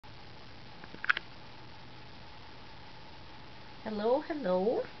Hello,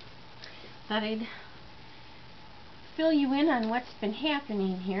 hello. Thought I'd fill you in on what's been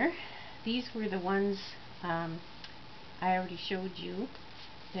happening here. These were the ones I already showed you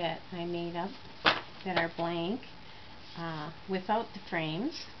that I made up that are blank without the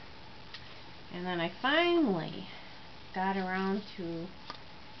frames. And then I finally got around to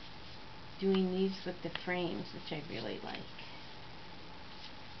doing these with the frames, which I really like.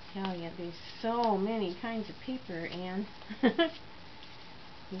 Tell you, there's so many kinds of paper, and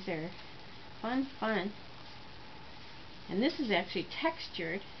these are fun. And this is actually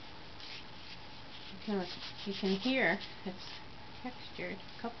textured. You can hear it's textured.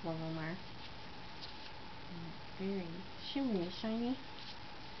 A couple of them are very shimmery, shiny.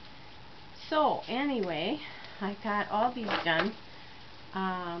 So anyway, I got all these done.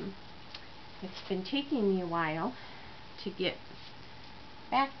 It's been taking me a while to get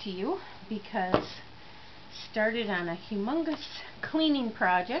back to you because started on a humongous cleaning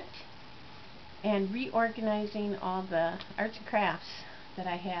project and reorganizing all the arts and crafts that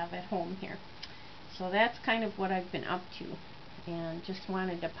I have at home here. So that's kind of what I've been up to, and just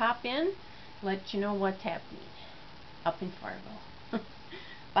wanted to pop in, let you know what's happening up in Fargo.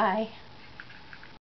 Bye.